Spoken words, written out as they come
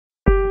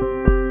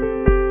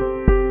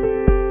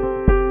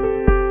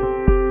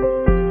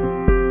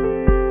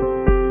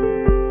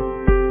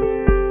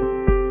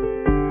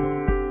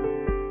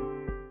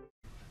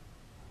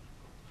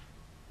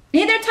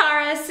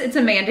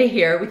Amanda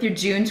here with your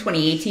June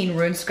 2018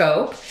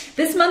 RuneScope.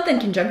 This month,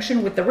 in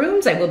conjunction with the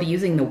runes, I will be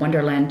using the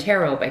Wonderland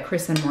Tarot by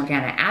Chris and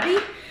Morgana Abbey.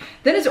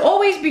 Then as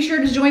always, be sure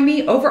to join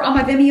me over on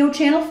my Vimeo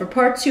channel for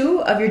part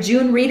 2 of your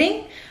June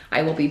reading.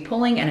 I will be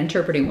pulling and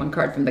interpreting one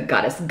card from the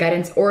Goddess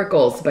Guidance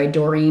Oracles by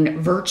Doreen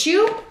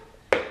Virtue.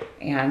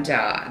 And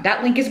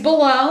that link is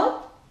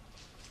below.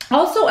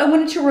 Also, I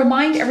wanted to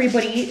remind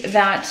everybody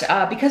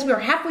that because we're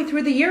halfway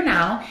through the year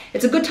now,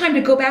 it's a good time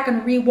to go back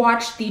and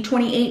rewatch the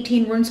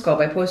 2018 RuneScope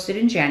I posted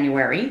in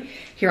January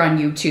here on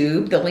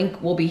YouTube. The link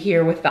will be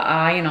here with the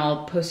eye, and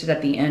I'll post it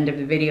at the end of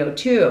the video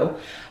too.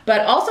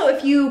 But also,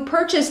 if you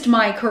purchased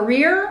my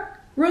Career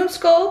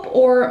RuneScope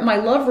or my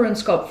Love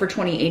RuneScope for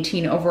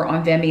 2018 over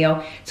on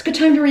Vimeo, it's a good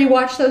time to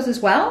rewatch those as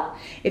well.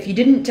 If you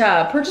didn't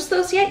purchase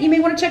those yet, you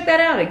may want to check that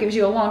out. It gives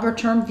you a longer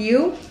term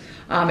view.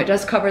 It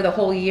does cover the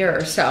whole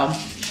year, so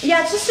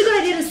yeah, it's just a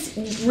good idea to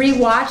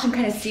rewatch and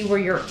kind of see where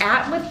you're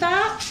at with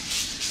that.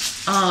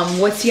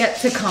 What's yet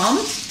to come.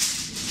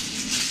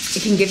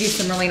 It can give you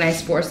some really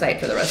nice foresight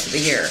for the rest of the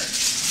year.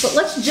 But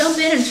let's jump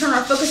in and turn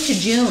our focus to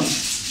June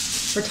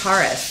for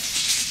Taurus.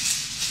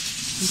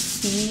 And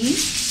see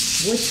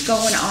what's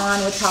going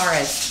on with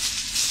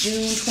Taurus.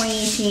 June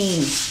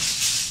 2018.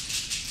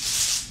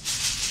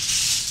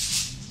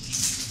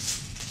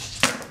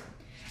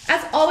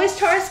 As always,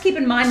 Taurus, keep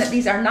in mind that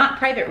these are not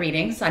private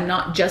readings. I'm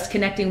not just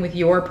connecting with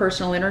your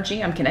personal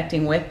energy. I'm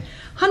connecting with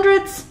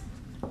hundreds,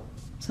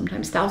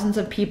 sometimes thousands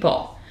of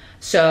people.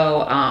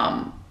 So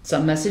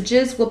some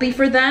messages will be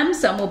for them,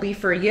 some will be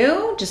for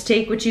you. Just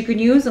take what you can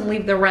use and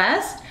leave the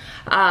rest.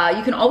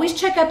 You can always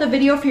check out the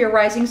video for your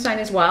rising sign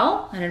as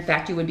well. And in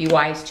fact, you would be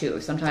wise to.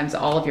 Sometimes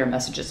all of your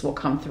messages will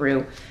come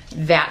through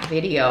that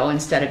video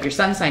instead of your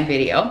sun sign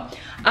video.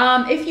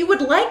 If you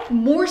would like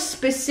more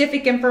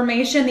specific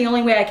information, the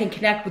only way I can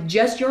connect with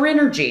just your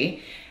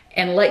energy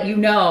and let you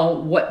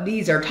know what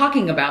these are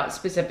talking about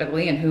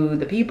specifically and who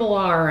the people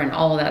are and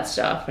all of that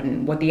stuff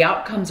and what the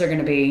outcomes are going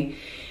to be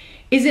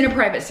is in a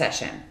private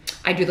session.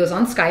 I do those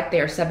on Skype.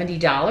 They are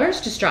 $70.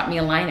 Just drop me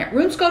a line at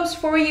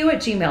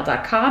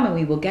runescopesforyou@gmail.com and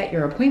we will get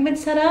your appointment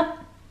set up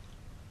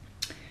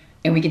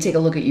and we can take a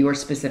look at your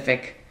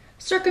specific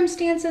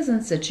circumstances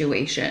and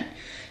situation.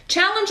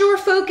 Challenge or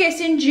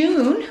focus in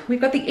June. We've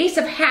got the Ace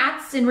of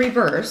Hats in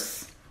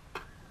reverse.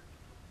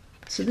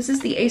 So this is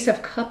the Ace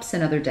of Cups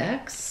in other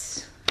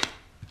decks.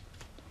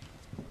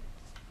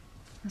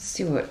 Let's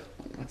see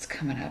what's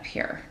coming up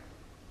here.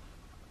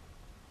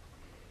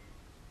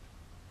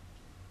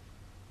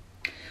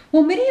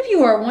 Well, many of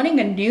you are wanting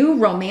a new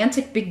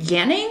romantic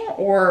beginning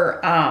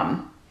or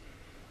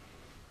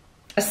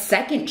a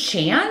second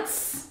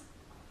chance,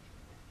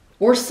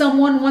 or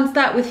someone wants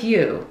that with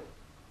you.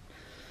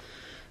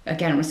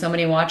 Again, with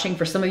somebody watching,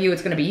 for some of you,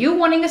 it's going to be you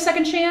wanting a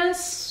second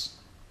chance,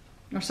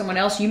 or someone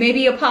else. You may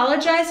be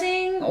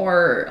apologizing,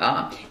 or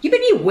you may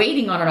be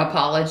waiting on an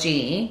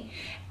apology,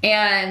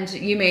 and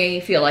you may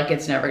feel like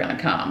it's never going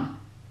to come.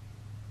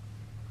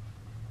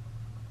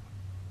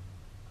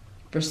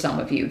 For some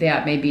of you,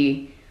 that may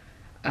be.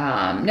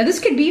 Now, this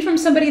could be from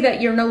somebody that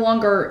you're no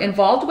longer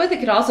involved with. It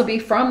could also be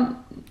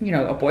from, you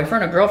know, a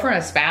boyfriend, a girlfriend,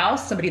 a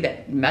spouse, somebody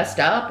that messed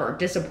up or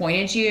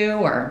disappointed you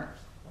or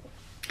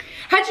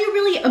had you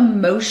really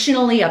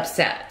emotionally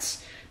upset.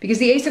 Because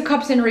the Ace of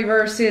Cups in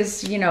reverse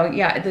is, you know,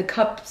 yeah, the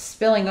cup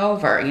spilling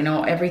over, you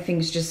know,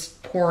 everything's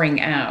just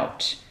pouring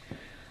out.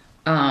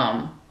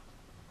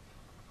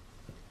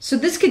 So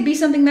this could be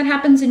something that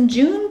happens in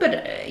June,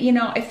 but, you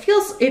know, it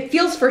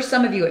feels for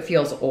some of you, it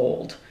feels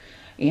old.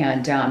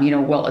 And, you know,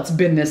 well, it's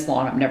been this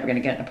long, I'm never going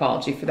to get an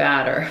apology for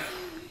that.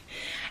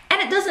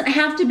 And it doesn't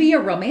have to be a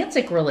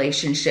romantic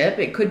relationship.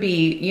 It could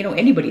be, you know,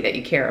 anybody that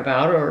you care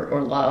about or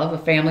love, a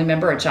family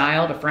member, a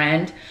child, a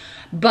friend.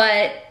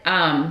 But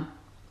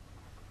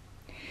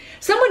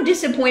someone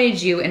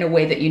disappointed you in a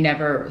way that you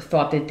never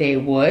thought that they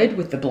would,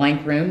 with the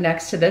blank rune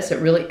next to this.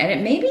 And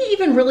it maybe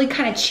even really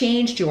kind of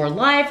changed your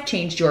life,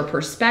 changed your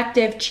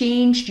perspective,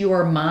 changed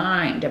your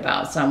mind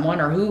about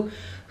someone or who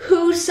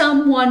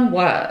someone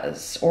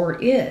was or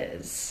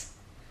is.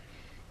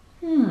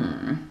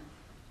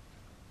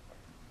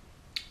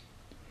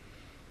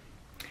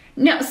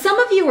 Now, some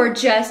of you are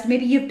just,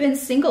 maybe you've been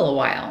single a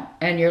while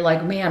and you're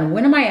like, man,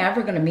 when am I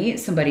ever going to meet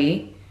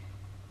somebody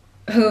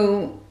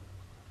who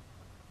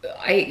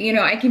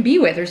I can be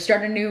with or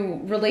start a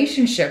new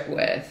relationship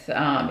with?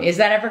 Is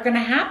that ever going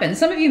to happen?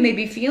 Some of you may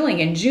be feeling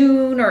in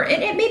June, or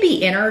it may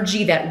be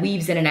energy that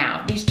weaves in and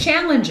out. These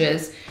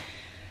challenges,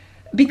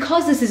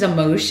 because this is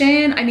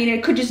emotion, I mean,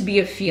 it could just be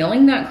a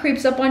feeling that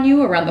creeps up on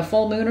you around the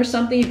full moon or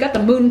something. You've got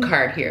the moon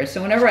card here.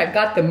 So whenever I've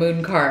got the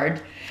moon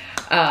card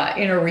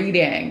in a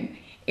reading,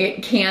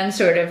 it can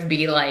sort of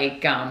be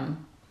like,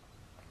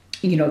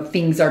 you know,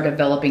 things are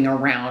developing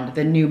around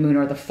the new moon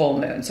or the full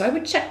moon. So I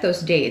would check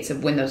those dates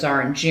of when those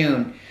are in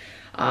June,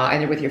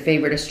 either with your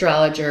favorite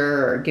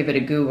astrologer or give it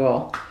a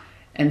Google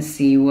and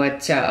see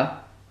what,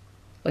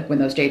 like when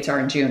those dates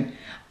are in June.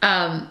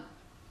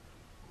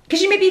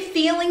 Because you may be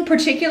feeling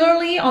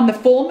particularly on the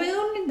full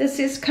moon. This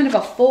is kind of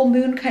a full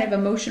moon kind of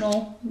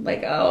emotional,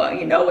 like, oh,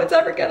 you know, what's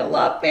ever gonna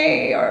love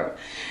me? Or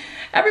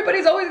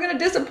Everybody's always going to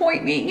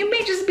disappoint me. You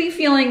may just be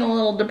feeling a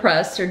little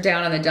depressed or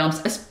down in the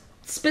dumps,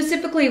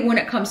 specifically when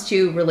it comes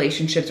to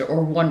relationships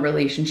or one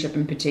relationship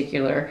in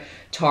particular,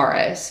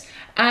 Taurus.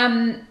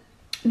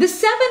 The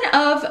Seven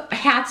of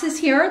Hats is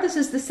here. This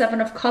is the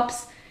Seven of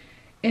Cups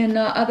in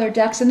other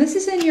decks, and this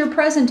is in your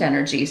present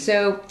energy.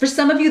 So for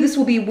some of you, this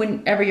will be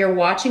whenever you're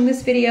watching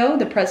this video,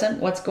 the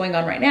present, what's going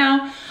on right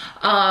now.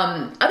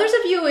 Others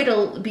of you,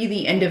 it'll be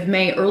the end of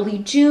May, early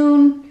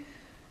June,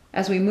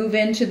 as we move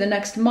into the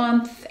next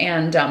month.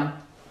 And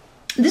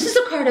this is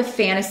a card of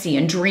fantasy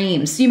and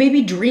dreams. So you may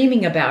be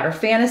dreaming about or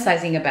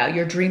fantasizing about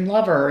your dream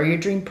lover or your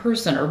dream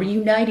person or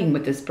reuniting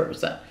with this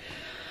person.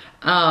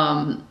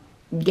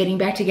 Getting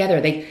back together.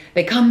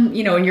 They come,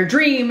 you know, in your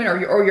dream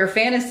or your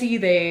fantasy,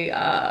 they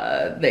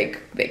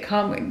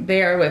come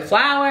there with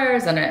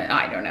flowers and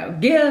I don't know,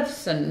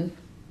 gifts, and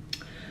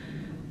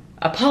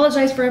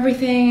apologize for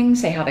everything,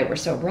 say how they were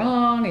so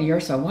wrong and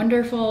you're so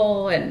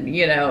wonderful. And,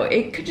 you know,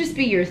 it could just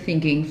be your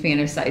thinking,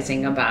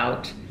 fantasizing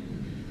about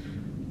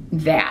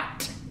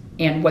that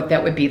and what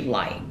that would be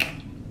like.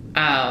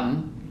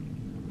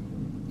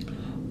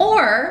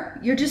 Or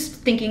you're just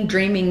thinking,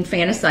 dreaming,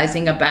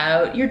 fantasizing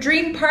about your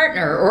dream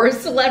partner or a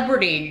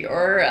celebrity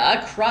or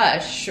a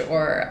crush,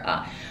 or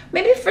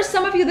maybe for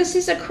some of you, this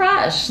is a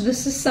crush.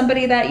 This is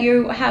somebody that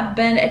you have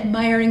been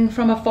admiring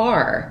from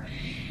afar.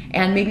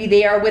 And maybe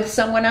they are with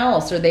someone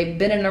else, or they've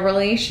been in a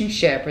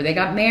relationship, or they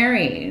got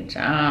married.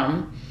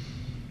 I'm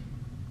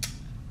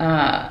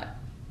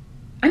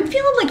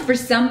feeling like for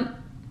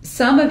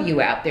some of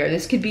you out there,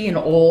 this could be an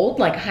old,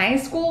 like high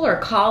school or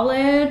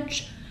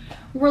college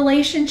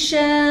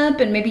relationship,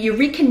 and maybe you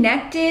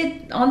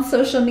reconnected on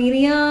social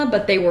media,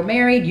 but they were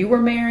married, you were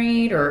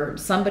married, or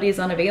somebody's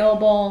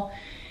unavailable,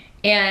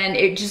 and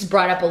it just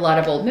brought up a lot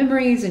of old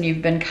memories, and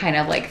you've been kind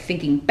of like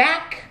thinking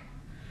back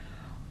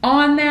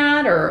on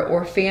that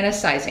or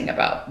fantasizing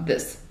about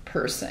this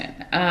person.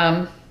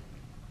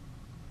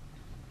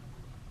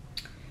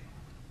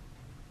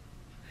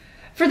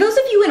 For those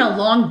of you in a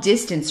long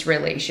distance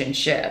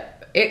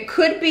relationship, it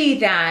could be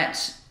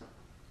that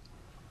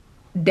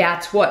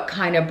that's what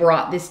kind of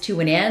brought this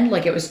to an end.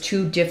 Like it was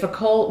too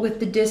difficult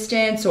with the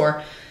distance,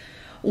 or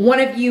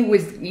one of you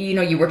was, you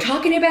know, you were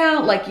talking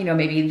about like, you know,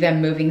 maybe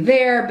them moving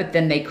there, but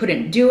then they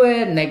couldn't do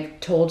it. And they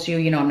told you,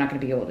 you know, I'm not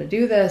going to be able to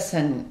do this.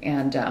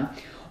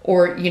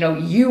 Or, you know,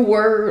 you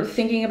were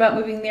thinking about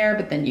moving there,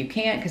 but then you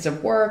can't because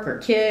of work or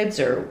kids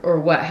or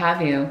what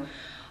have you.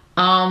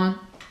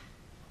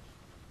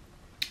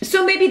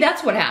 So maybe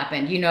that's what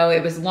happened. You know,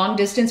 it was long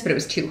distance, but it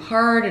was too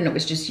hard. And it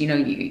was just, you know,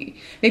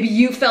 maybe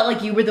you felt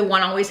like you were the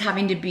one always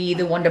having to be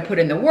the one to put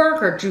in the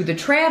work or do the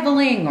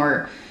traveling,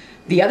 or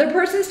the other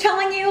person's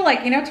telling you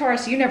like, you know,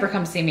 Taurus, you never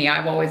come see me.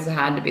 I've always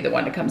had to be the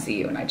one to come see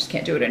you, and I just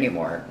can't do it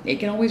anymore. It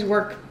can always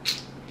work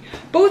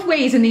both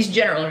ways in these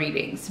general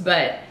readings.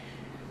 But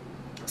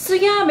so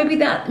yeah,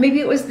 maybe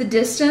it was the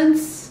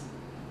distance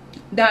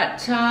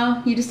that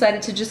you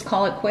decided to just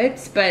call it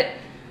quits. But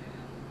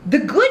the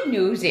good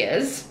news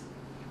is,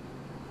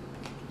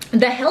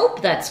 the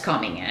help that's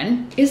coming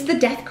in is the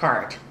Death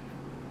card.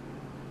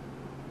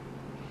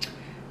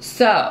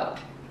 So,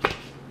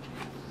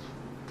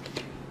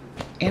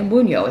 and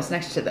Wunyo is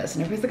next to this,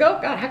 and everybody's like, oh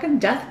God, how can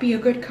death be a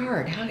good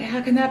card?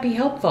 How can that be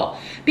helpful?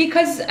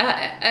 Because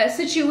a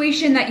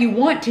situation that you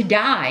want to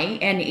die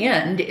and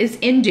end is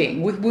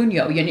ending with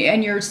Wunyo,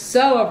 and you're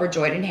so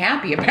overjoyed and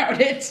happy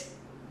about it.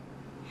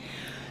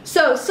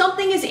 So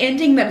something is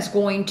ending that is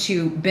going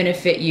to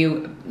benefit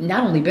you,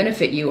 not only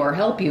benefit you or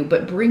help you,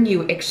 but bring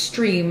you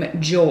extreme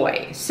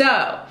joy.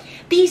 So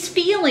these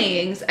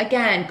feelings,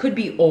 again, could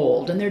be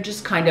old and they're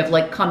just kind of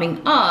like coming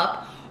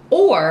up,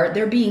 or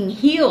they're being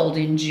healed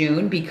in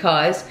June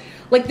because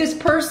like this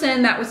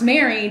person that was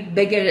married,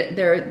 they get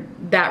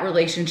it, that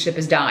relationship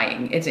is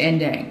dying, it's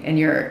ending, and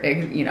you're,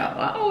 you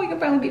know, oh, we can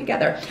finally be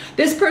together.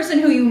 This person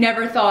who you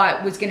never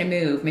thought was gonna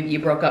move, maybe you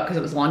broke up because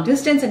it was long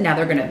distance and now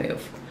they're gonna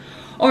move.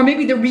 Or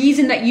maybe the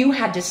reason that you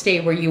had to stay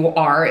where you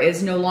are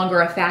is no longer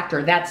a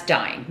factor. That's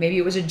dying. Maybe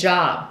it was a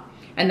job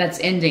and that's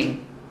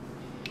ending.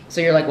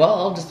 So you're like, well,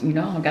 I'll just, you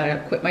know, I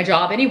gotta quit my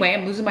job anyway.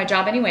 I'm losing my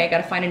job anyway. I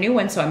gotta find a new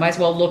one. So I might as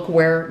well look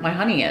where my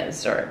honey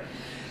is. Or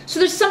so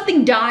there's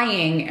something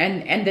dying,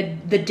 and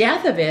the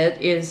death of it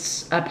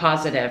is a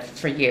positive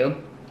for you.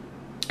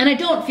 And I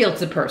don't feel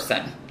it's a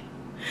person.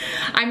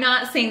 I'm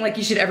not saying like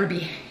you should ever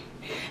be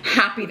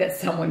happy that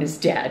someone is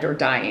dead or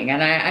dying.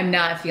 And I'm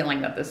not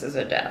feeling that this is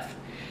a death.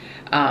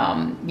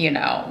 You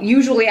know,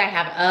 usually I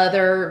have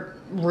other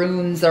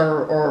runes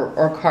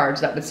or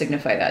cards that would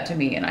signify that to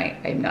me, and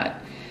I'm not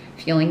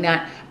feeling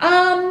that.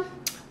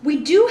 We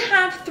do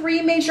have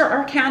 3 major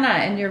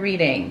arcana in your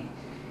reading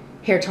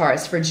here,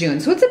 Taurus, for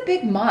June. So it's a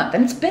big month,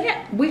 and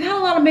we've had a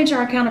lot of major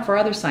arcana for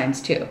other signs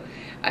too.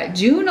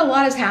 June, a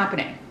lot is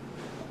happening.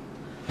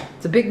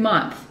 It's a big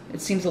month.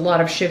 It seems a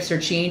lot of shifts or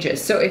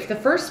changes. So if the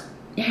first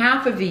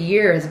half of the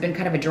year has been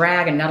kind of a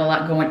drag and not a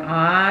lot going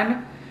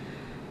on,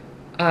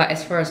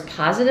 as far as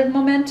positive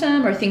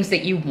momentum or things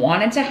that you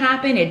wanted to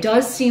happen, it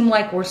does seem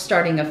like we're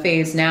starting a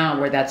phase now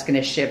where that's going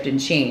to shift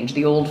and change.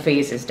 The old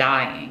phase is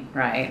dying,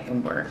 right?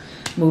 And we're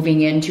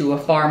moving into a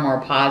far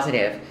more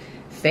positive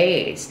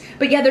phase.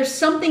 But yeah, there's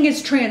something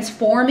is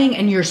transforming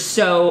and you're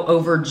so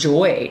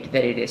overjoyed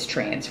that it is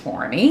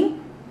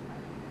transforming.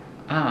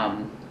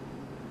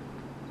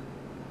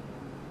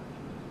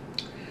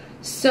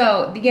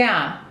 So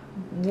yeah,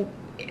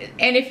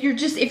 and if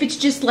it's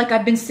just like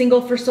I've been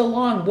single for so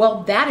long,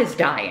 well, that is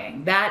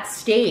dying. That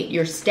state,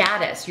 your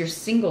status, your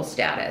single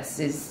status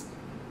is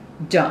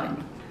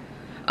done.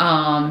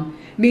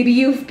 Maybe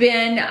you've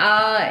been,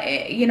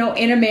 you know,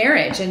 in a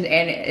marriage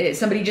and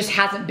somebody just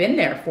hasn't been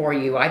there for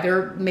you.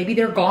 Either maybe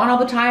they're gone all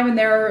the time and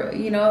they're,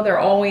 you know, they're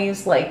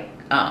always like,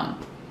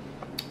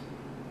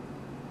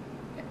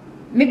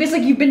 maybe it's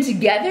like you've been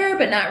together,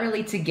 but not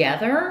really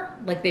together.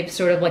 Like they've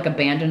sort of like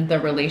abandoned the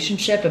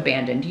relationship,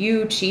 abandoned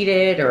you,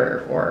 cheated,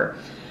 or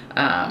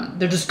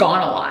they're just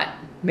gone a lot.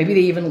 Maybe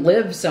they even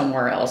live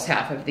somewhere else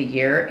half of the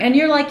year. And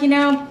you're like, you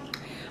know,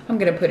 I'm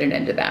going to put an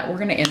end to that. We're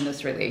going to end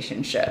this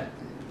relationship.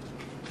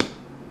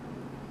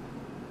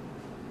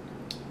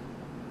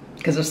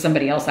 Because there's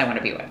somebody else I want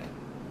to be with.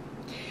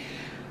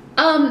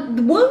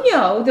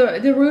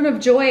 Wunyo, the rune of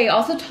joy,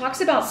 also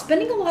talks about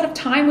spending a lot of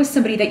time with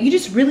somebody that you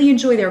just really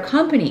enjoy their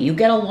company. You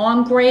get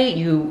along great.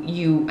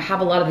 You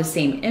have a lot of the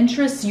same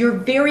interests. You're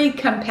very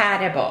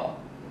compatible.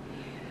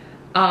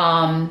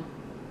 And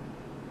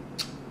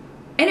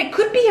it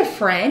could be a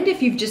friend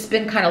if you've just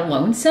been kind of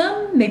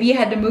lonesome. Maybe you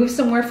had to move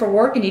somewhere for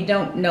work and you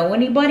don't know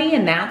anybody,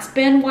 and that's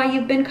been why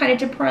you've been kind of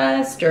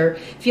depressed or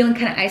feeling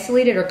kind of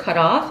isolated or cut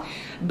off.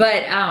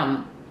 But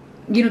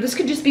you know, this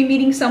could just be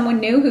meeting someone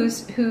new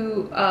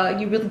who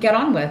you really get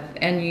on with,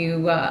 and you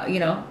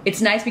know,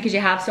 it's nice because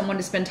you have someone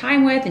to spend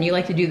time with and you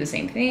like to do the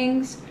same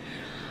things.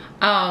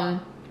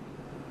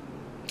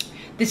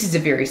 This is a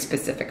very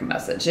specific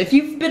message. If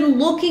you've been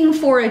looking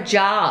for a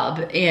job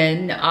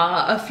in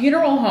a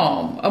funeral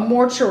home, a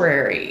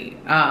mortuary,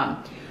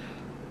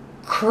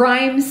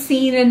 crime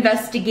scene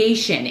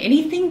investigation,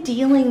 anything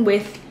dealing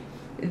with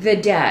the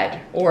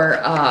dead,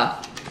 or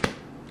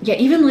yeah,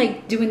 even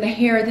like doing the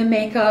hair, the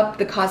makeup,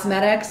 the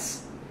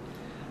cosmetics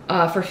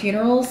for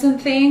funerals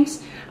and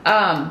things,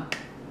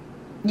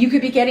 you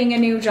could be getting a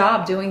new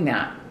job doing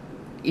that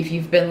if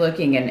you've been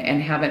looking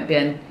and haven't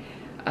been.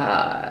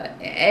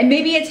 And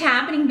maybe it's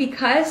happening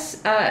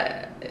because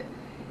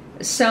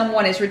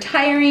someone is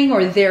retiring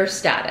or their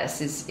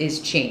status is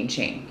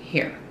changing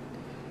here.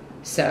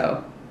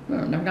 So,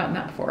 I've never gotten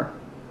that before.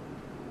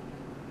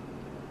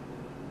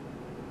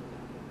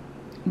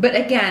 But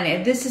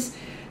again, this is,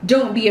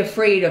 don't be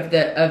afraid of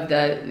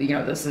the, you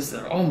know, this is,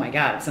 oh my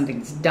God,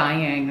 something's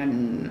dying,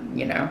 and,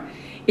 you know,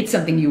 it's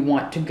something you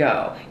want to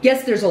go.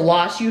 Yes, there's a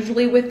loss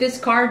usually with this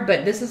card,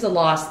 but this is a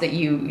loss that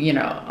you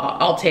know,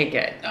 I'll take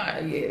it.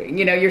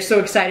 You know, you're so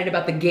excited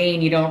about the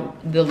gain,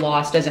 the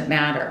loss doesn't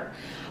matter.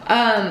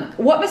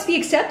 What must be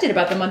accepted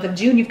about the month of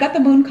June? You've got the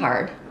moon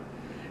card,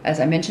 as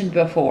I mentioned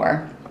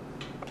before.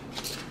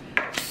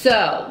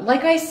 So,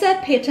 like I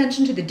said, pay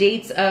attention to the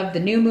dates of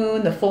the new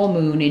moon, the full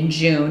moon in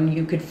June.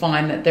 You could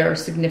find that there are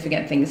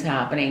significant things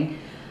happening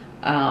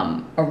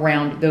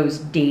around those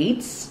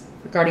dates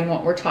regarding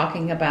what we're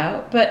talking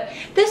about. But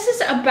this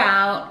is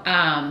about,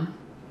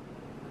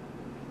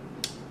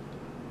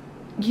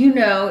 you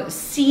know,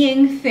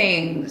 seeing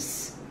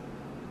things,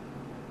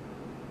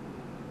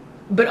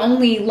 but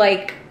only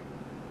like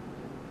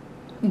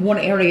one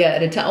area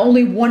at a time.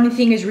 Only one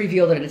thing is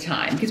revealed at a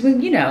time. Because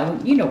when you know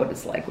what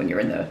it's like when you're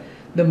in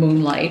the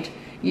moonlight.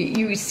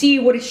 You see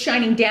what is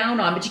shining down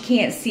on, but you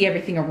can't see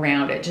everything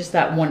around it. Just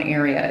that one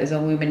area is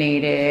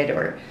illuminated,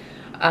 or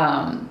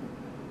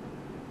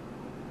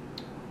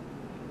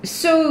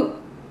so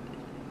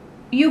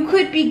you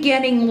could be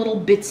getting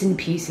little bits and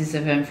pieces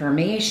of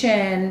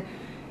information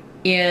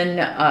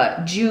in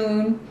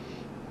June.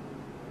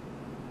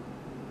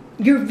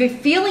 You're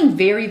feeling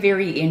very,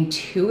 very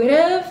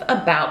intuitive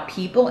about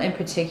people in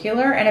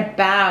particular, and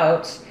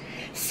about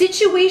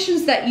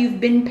situations that you've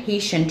been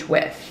patient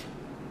with.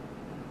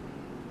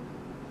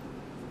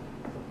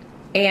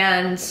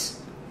 And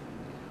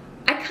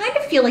I kind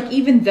of feel like,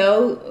 even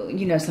though,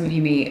 you know, some of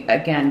you may,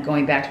 again,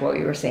 going back to what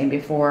we were saying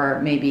before,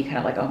 maybe kind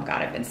of like, oh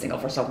God, I've been single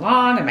for so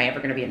long. Am I ever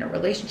going to be in a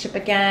relationship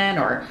again?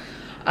 Or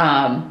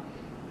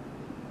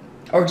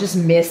just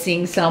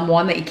missing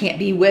someone that you can't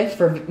be with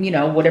for, you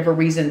know, whatever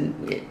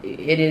reason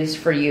it is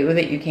for you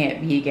that you can't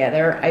be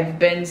together. I've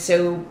been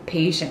so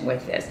patient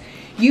with this.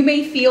 You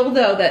may feel,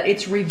 though, that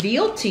it's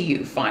revealed to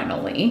you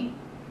finally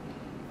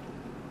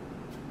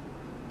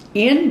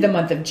in the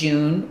month of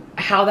June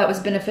how that was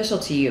beneficial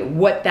to you,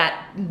 what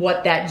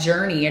that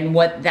journey and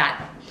what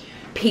that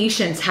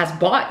patience has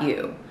bought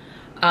you.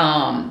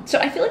 So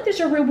I feel like there's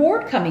a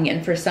reward coming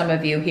in for some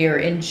of you here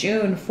in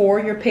June for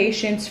your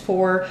patience,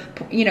 for,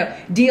 you know,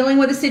 dealing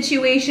with a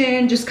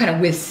situation, just kind of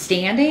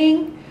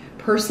withstanding,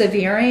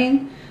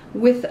 persevering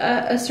with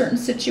a certain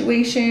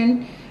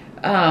situation.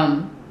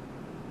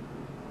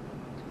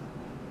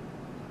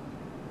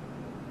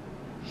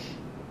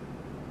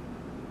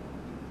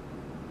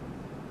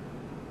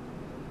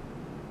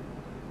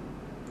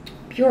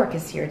 Bjork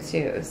is here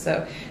too.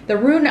 So the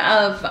rune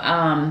of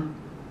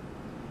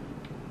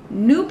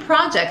new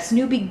projects,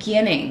 new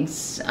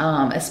beginnings,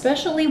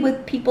 especially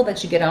with people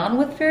that you get on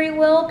with very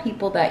well,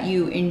 people that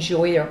you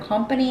enjoy their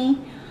company.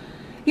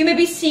 You may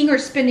be seeing or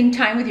spending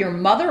time with your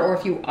mother, or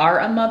if you are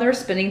a mother,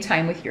 spending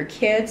time with your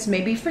kids.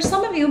 Maybe for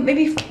some of you,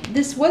 maybe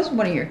this was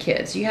one of your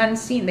kids you hadn't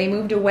seen. They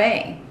moved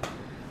away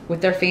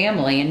with their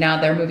family and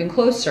now they're moving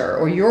closer,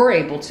 or you're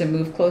able to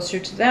move closer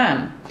to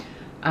them.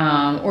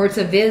 Or it's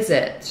a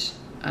visit.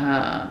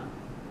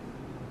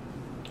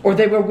 Or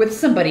they were with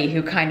somebody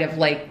who kind of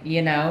like,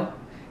 you know,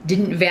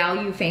 didn't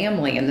value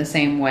family in the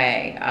same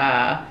way.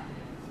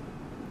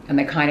 And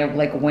they kind of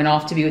like went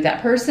off to be with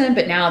that person,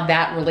 but now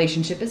that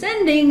relationship is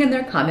ending and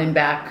they're coming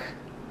back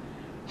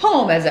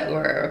home, as it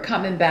were, or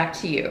coming back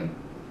to you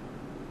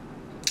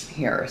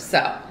here.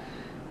 So,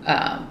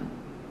 yeah,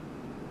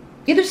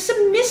 there's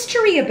some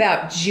mystery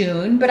about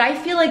June, but I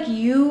feel like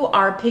you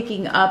are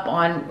picking up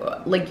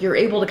on, like, you're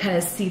able to kind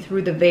of see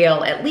through the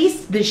veil, at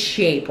least the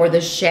shape or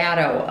the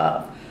shadow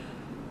of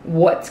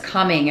what's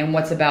coming and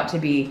what's about to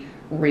be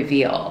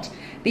revealed.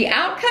 The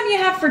outcome you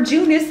have for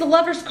June is the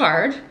Lover's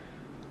card.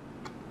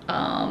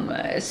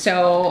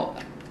 So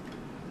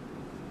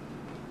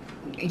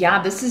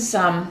yeah, this is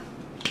a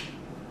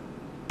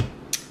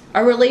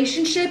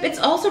relationship. It's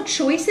also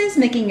choices,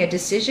 making a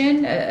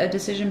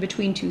decision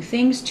between two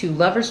things, two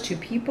lovers, two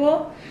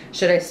people.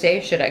 Should I stay?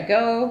 Should I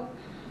go?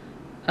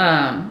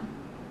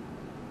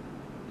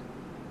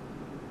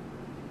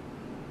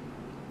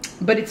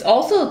 But it's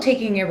also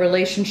taking a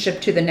relationship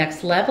to the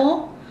next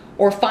level,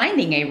 or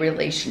finding a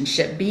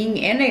relationship, being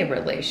in a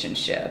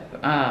relationship.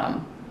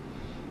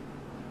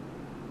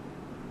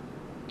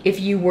 If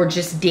you were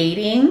just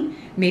dating,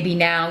 maybe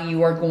now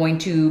you are going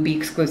to be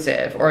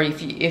exclusive. Or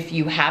if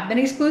you have been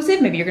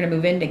exclusive, maybe you're going to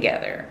move in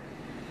together.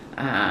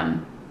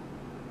 There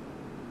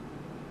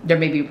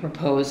may be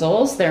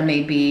proposals. There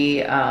may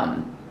be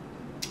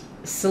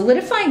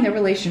solidifying the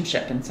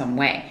relationship in some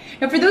way.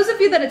 Now, for those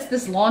of you that it's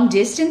this long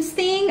distance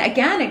thing,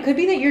 again, it could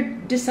be that you're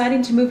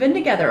deciding to move in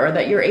together, or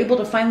that you're able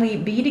to finally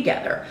be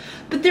together.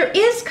 But there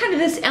is kind of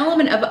this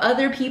element of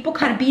other people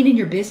kind of being in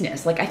your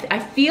business. Like, I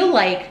feel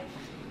like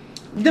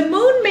the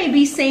moon may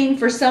be saying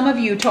for some of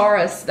you,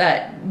 Taurus,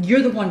 that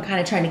you're the one kind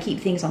of trying to keep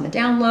things on the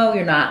down low.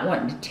 You're not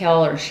wanting to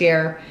tell or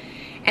share.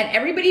 And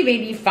everybody may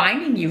be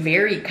finding you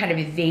very kind of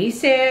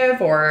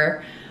evasive,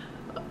 or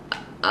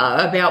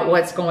about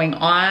what's going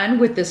on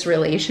with this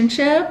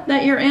relationship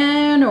that you're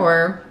in.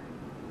 Or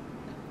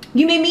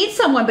you may meet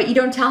someone, but you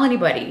don't tell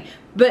anybody.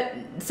 But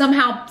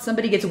somehow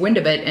somebody gets wind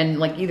of it, and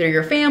like either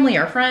your family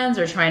or friends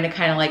are trying to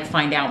kind of like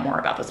find out more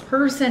about this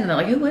person. And they're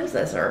like, who is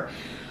this? Or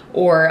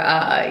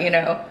you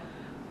know,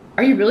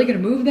 are you really going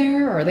to move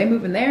there? Or are they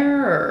moving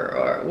there?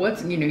 Or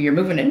what's, you know, you're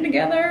moving in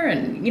together.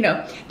 And, you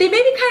know, they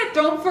may be kind of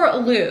thrown for a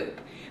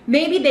loop.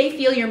 Maybe they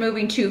feel you're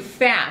moving too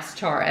fast,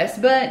 Taurus.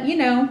 But, you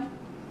know,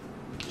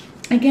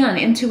 again,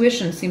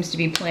 intuition seems to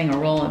be playing a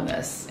role in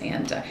this.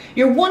 And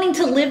you're wanting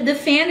to live the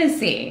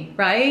fantasy,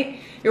 right?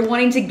 You're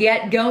wanting to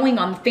get going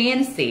on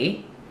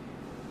fantasy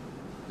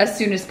as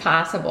soon as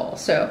possible.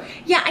 So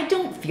yeah, I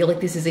don't feel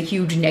like this is a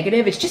huge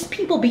negative. It's just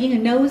people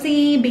being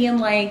nosy, being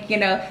like, you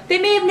know, they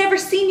may have never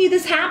seen you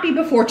this happy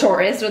before,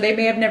 Taurus, or they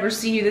may have never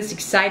seen you this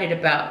excited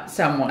about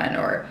someone,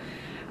 or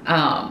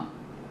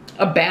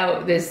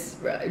about this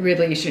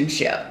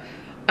relationship.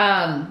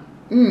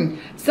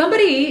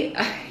 Somebody,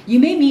 you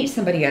may meet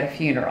somebody at a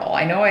funeral.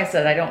 I know I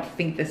said I don't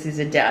think this is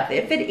a death.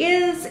 If it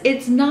is,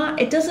 it's not,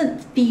 it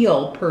doesn't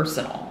feel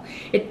personal.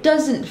 It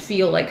doesn't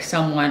feel like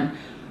someone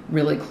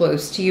really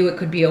close to you. It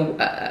could be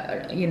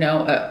you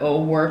know, a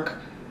work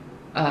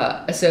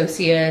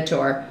associate,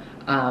 or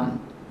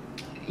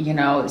you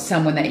know,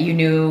 someone that you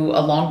knew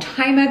a long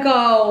time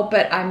ago.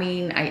 But I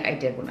mean, I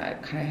did want to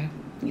kind of,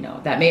 you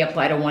know, that may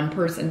apply to one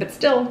person, but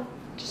still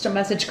just a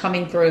message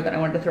coming through that I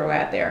wanted to throw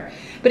out there.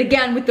 But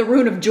again, with the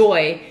Rune of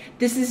Joy,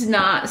 this is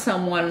not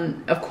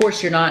someone, of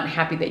course you're not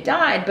happy they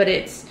died, but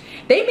it's,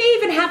 they may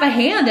even have a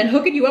hand in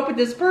hooking you up with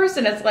this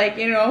person. It's like,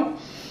 you know,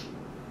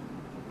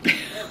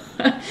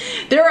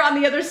 they're on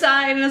the other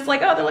side, and it's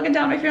like, oh, they're looking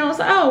down my funeral. It's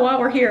like, oh, well,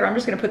 we're here. I'm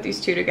just going to put these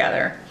two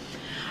together.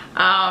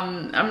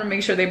 I'm going to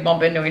make sure they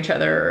bump into each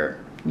other, or,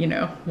 you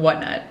know,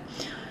 whatnot.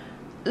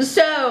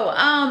 So,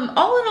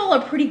 all in all,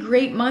 a pretty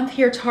great month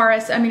here,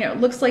 Taurus. I mean, it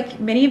looks like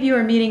many of you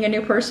are meeting a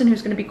new person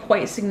who's going to be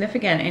quite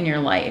significant in your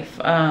life,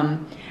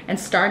 and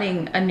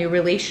starting a new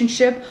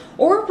relationship,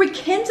 or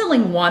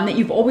rekindling one that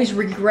you've always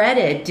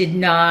regretted did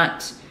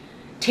not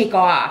take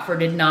off, or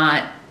did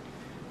not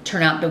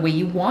turn out the way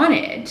you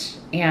wanted.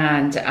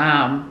 And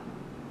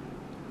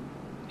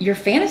your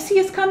fantasy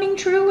is coming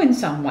true in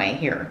some way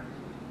here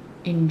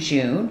in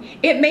June.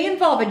 It may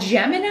involve a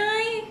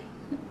Gemini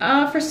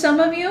for some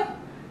of you,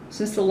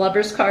 since the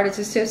Lover's card is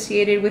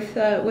associated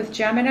with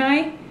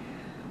Gemini,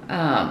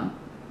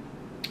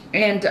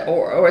 and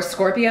or a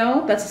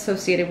Scorpio that's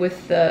associated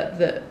with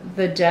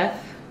the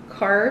Death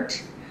card.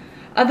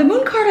 The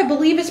Moon card, I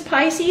believe, is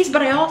Pisces,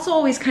 but I also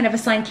always kind of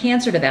assign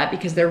Cancer to that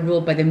because they're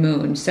ruled by the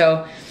Moon.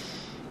 So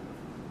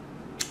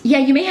yeah,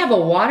 you may have a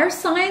water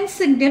sign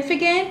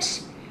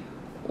significant,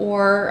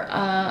 or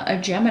a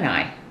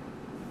Gemini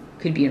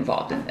could be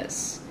involved in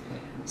this.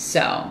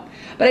 So,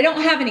 but I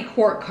don't have any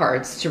court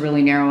cards to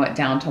really narrow it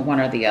down to one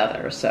or the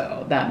other,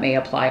 so that may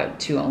apply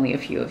to only a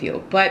few of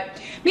you.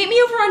 But meet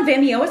me over on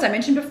Vimeo, as I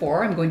mentioned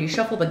before. I'm going to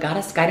shuffle the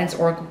Goddess Guidance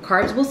Oracle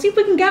cards. We'll see if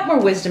we can get more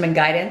wisdom and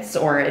guidance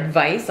or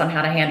advice on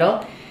how to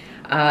handle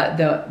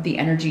the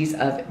energies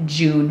of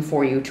June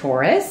for you,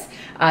 Taurus.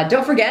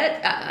 Don't forget,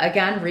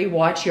 again,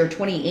 rewatch your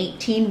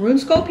 2018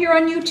 RuneScope here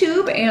on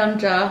YouTube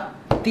and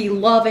the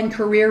Love and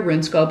Career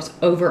RuneScopes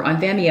over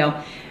on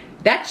Vimeo.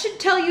 That should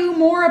tell you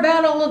more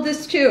about all of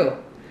this too.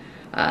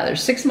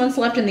 There's 6 months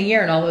left in the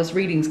year and all those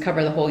readings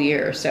cover the whole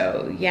year.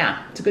 So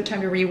yeah, it's a good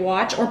time to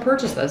rewatch or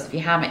purchase those if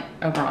you haven't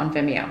over on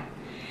Vimeo.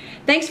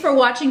 Thanks for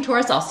watching,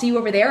 Taurus. I'll see you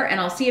over there and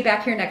I'll see you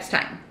back here next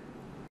time.